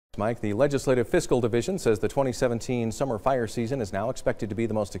Mike, the Legislative Fiscal Division says the 2017 summer fire season is now expected to be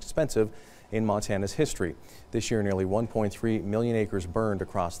the most expensive in Montana's history. This year, nearly 1.3 million acres burned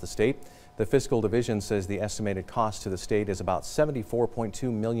across the state. The Fiscal Division says the estimated cost to the state is about $74.2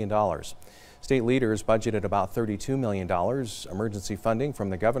 million. State leaders budgeted about $32 million. Emergency funding from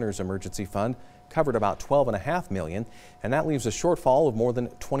the governor's emergency fund covered about $12.5 million, and that leaves a shortfall of more than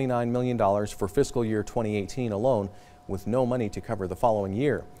 $29 million for fiscal year 2018 alone, with no money to cover the following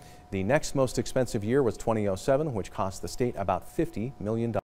year. The next most expensive year was 2007, which cost the state about $50 million.